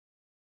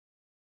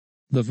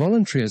The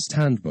Voluntaryist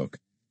Handbook,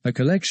 a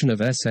collection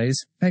of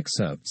essays,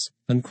 excerpts,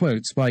 and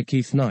quotes by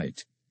Keith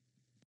Knight.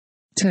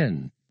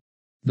 10.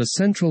 The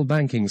Central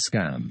Banking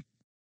Scam.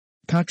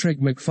 Patrick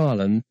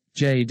McFarlane,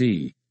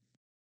 J.D.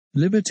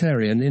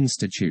 Libertarian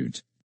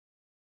Institute.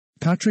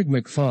 Patrick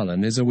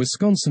McFarlane is a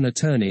Wisconsin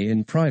attorney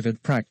in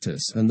private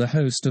practice and the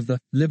host of the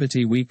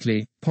Liberty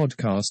Weekly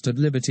podcast at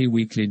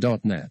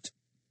libertyweekly.net.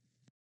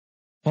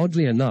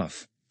 Oddly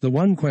enough, the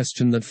one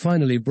question that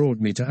finally brought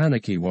me to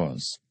anarchy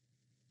was,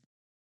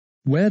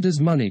 where does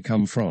money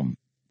come from?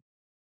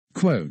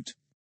 Quote,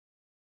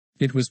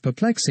 it was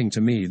perplexing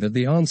to me that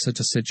the answer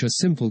to such a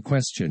simple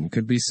question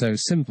could be so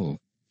simple,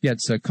 yet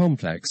so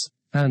complex,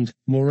 and,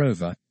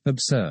 moreover,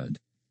 absurd.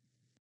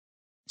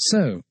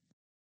 So,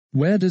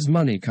 where does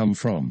money come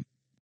from?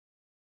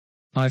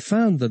 I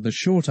found that the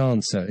short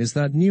answer is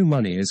that new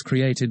money is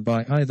created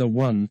by either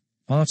 1.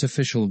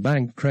 Artificial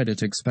bank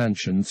credit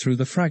expansion through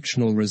the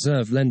fractional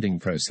reserve lending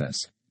process,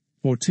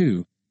 or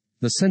 2.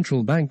 The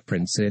central bank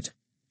prints it.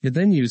 It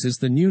then uses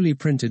the newly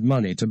printed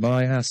money to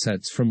buy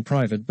assets from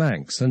private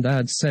banks and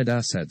adds said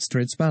assets to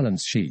its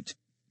balance sheet.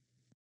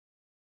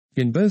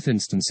 In both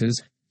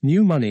instances,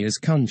 new money is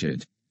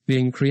conjured,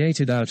 being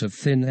created out of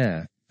thin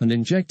air, and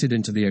injected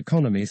into the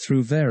economy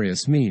through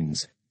various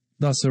means,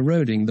 thus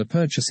eroding the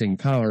purchasing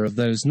power of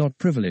those not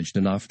privileged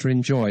enough to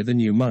enjoy the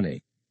new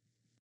money.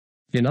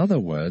 In other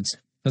words,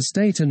 a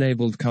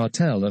state-enabled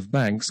cartel of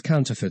banks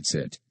counterfeits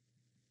it.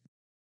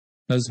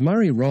 As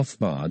Murray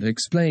Rothbard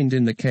explained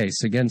in the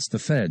case against the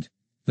Fed,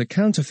 the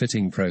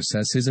counterfeiting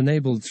process is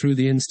enabled through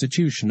the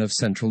institution of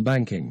central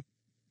banking.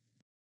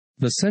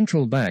 The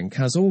central bank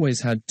has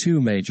always had two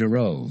major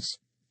roles.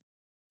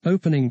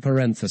 Opening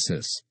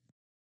parenthesis.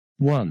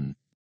 1.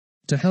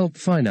 To help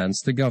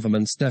finance the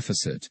government's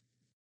deficit.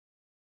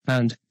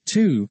 And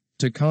 2.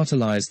 To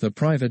cartelize the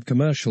private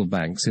commercial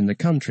banks in the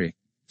country,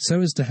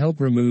 so as to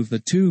help remove the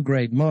two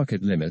great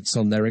market limits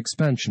on their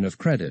expansion of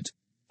credit,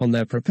 on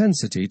their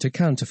propensity to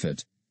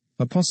counterfeit,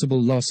 a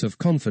possible loss of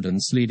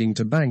confidence leading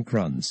to bank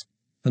runs,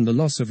 and the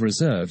loss of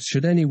reserves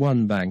should any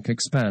one bank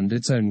expand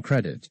its own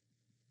credit.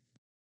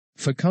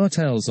 For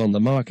cartels on the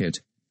market,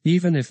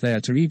 even if they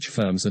are to each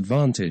firm's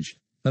advantage,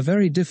 are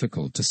very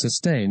difficult to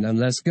sustain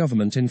unless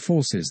government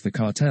enforces the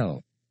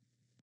cartel.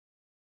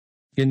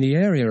 In the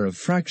area of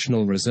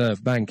fractional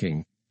reserve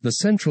banking, the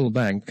central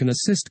bank can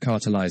assist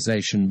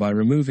cartelization by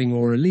removing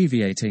or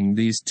alleviating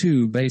these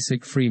two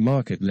basic free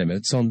market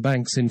limits on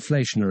banks'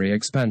 inflationary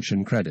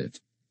expansion credit.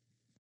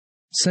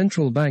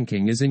 Central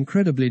banking is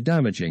incredibly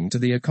damaging to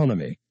the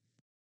economy.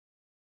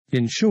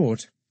 In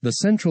short, the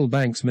central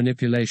bank's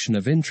manipulation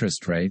of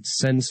interest rates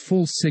sends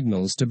false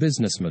signals to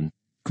businessmen,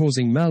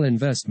 causing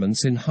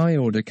malinvestments in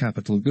high-order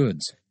capital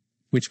goods,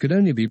 which could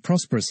only be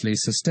prosperously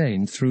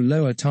sustained through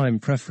lower time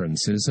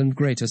preferences and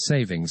greater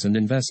savings and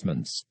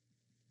investments.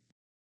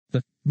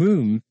 The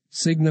boom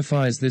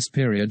signifies this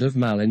period of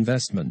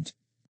malinvestment.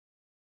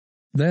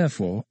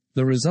 Therefore,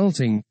 the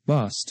resulting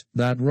bust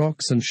that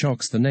rocks and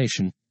shocks the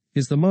nation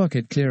is the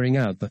market clearing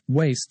out the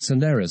wastes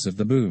and errors of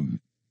the boom.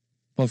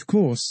 Of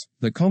course,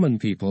 the common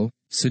people,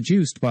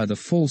 seduced by the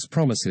false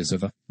promises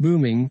of a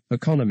booming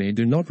economy,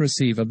 do not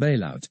receive a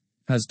bailout,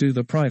 as do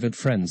the private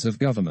friends of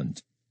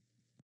government.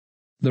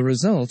 The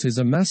result is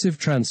a massive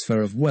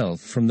transfer of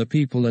wealth from the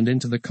people and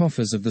into the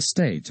coffers of the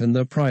state and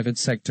the private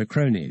sector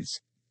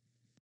cronies.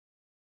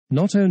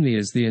 Not only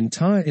is the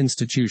entire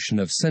institution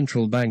of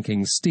central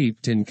banking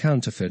steeped in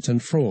counterfeit and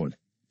fraud,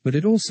 but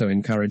it also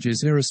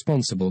encourages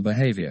irresponsible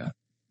behavior.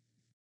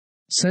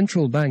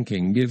 Central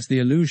banking gives the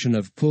illusion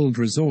of pooled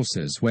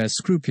resources where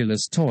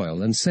scrupulous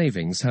toil and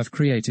savings have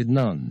created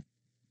none.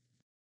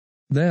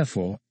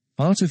 Therefore,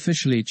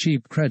 artificially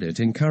cheap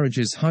credit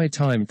encourages high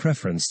time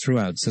preference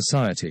throughout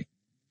society.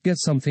 Get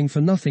something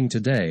for nothing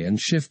today and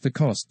shift the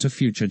cost to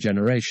future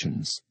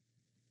generations.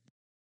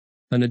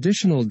 An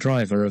additional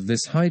driver of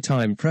this high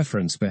time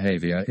preference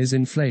behavior is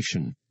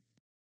inflation.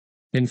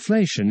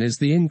 Inflation is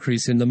the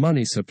increase in the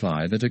money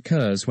supply that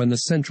occurs when the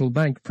central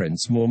bank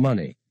prints more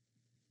money.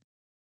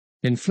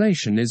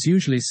 Inflation is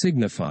usually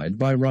signified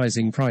by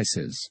rising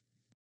prices.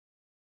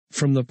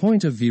 From the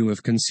point of view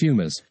of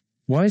consumers,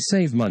 why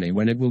save money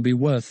when it will be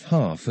worth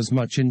half as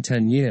much in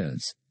 10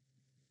 years?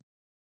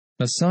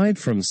 Aside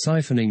from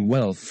siphoning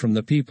wealth from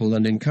the people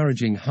and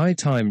encouraging high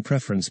time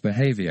preference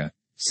behavior,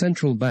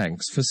 central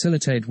banks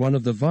facilitate one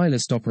of the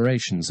vilest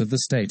operations of the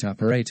state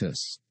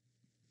apparatus.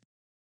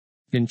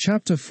 In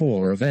Chapter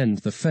 4 of End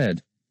the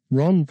Fed,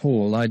 Ron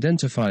Paul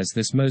identifies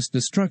this most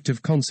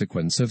destructive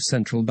consequence of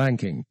central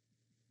banking.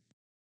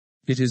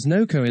 It is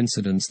no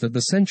coincidence that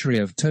the century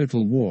of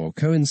total war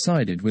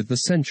coincided with the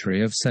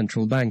century of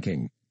central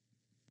banking.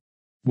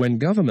 When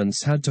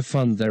governments had to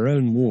fund their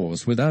own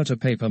wars without a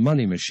paper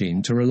money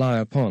machine to rely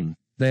upon,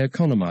 they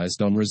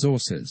economized on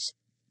resources.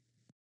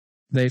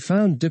 They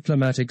found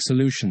diplomatic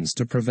solutions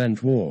to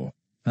prevent war,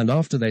 and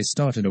after they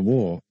started a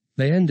war,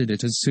 they ended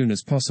it as soon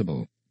as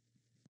possible.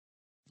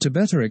 To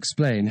better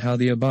explain how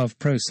the above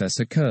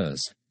process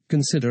occurs,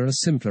 consider a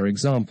simpler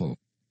example.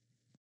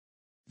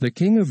 The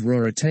king of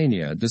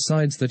Ruritania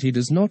decides that he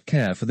does not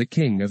care for the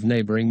king of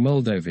neighboring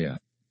Moldavia.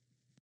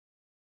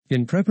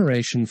 In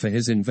preparation for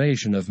his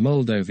invasion of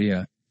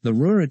Moldavia, the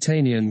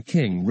Ruritanian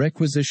king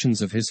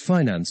requisitions of his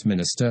finance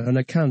minister an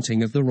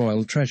accounting of the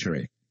royal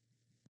treasury.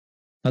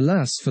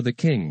 Alas for the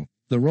king,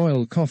 the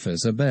royal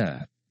coffers are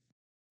bare.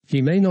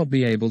 He may not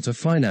be able to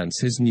finance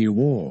his new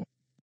war.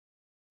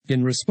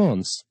 In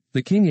response,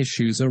 the king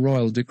issues a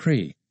royal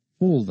decree: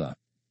 all the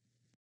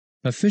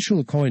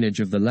official coinage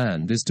of the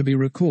land is to be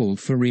recalled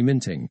for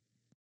reminting.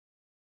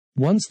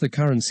 Once the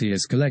currency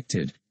is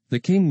collected, the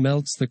king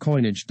melts the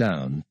coinage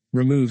down,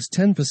 removes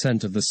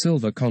 10% of the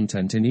silver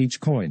content in each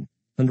coin,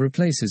 and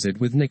replaces it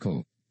with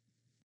nickel.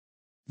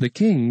 The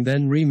king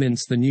then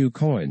remints the new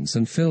coins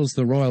and fills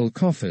the royal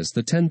coffers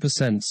the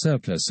 10%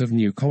 surplus of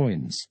new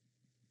coins.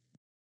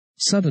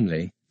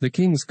 Suddenly, the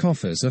king's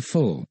coffers are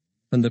full,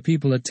 and the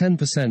people are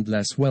 10%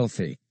 less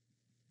wealthy.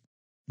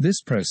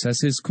 This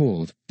process is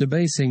called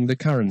debasing the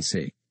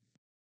currency.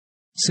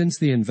 Since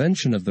the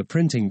invention of the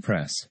printing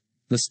press,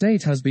 the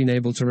state has been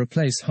able to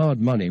replace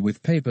hard money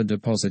with paper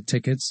deposit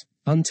tickets,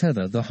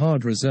 untether the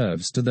hard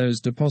reserves to those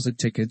deposit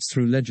tickets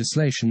through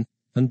legislation,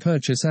 and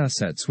purchase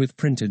assets with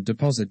printed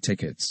deposit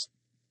tickets.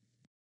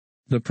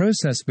 The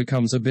process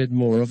becomes a bit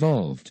more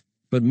evolved,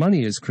 but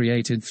money is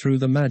created through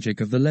the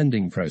magic of the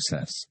lending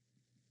process.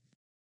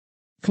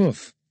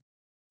 Poof!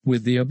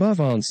 With the above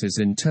answers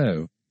in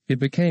tow, it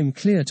became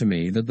clear to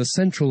me that the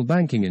central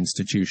banking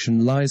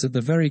institution lies at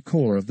the very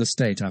core of the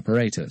state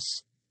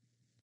apparatus.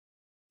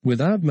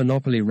 Without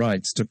monopoly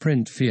rights to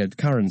print fiat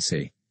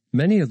currency,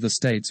 many of the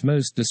state's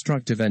most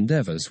destructive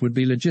endeavors would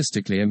be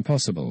logistically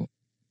impossible.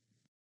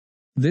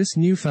 This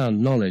newfound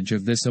knowledge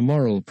of this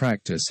immoral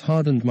practice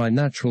hardened my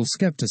natural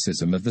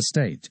skepticism of the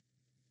state.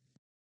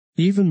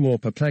 Even more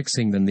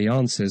perplexing than the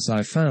answers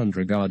I found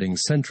regarding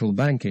central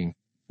banking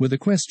were the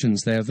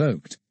questions they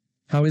evoked.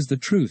 How is the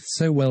truth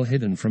so well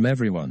hidden from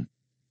everyone?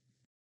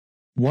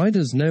 Why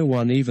does no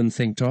one even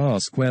think to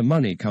ask where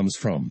money comes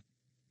from?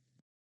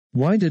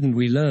 Why didn't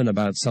we learn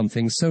about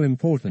something so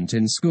important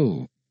in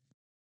school?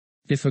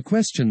 If a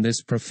question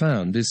this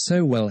profound is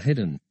so well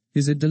hidden,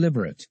 is it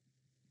deliberate?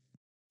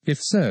 If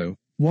so,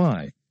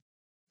 why?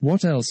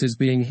 What else is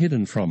being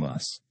hidden from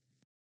us?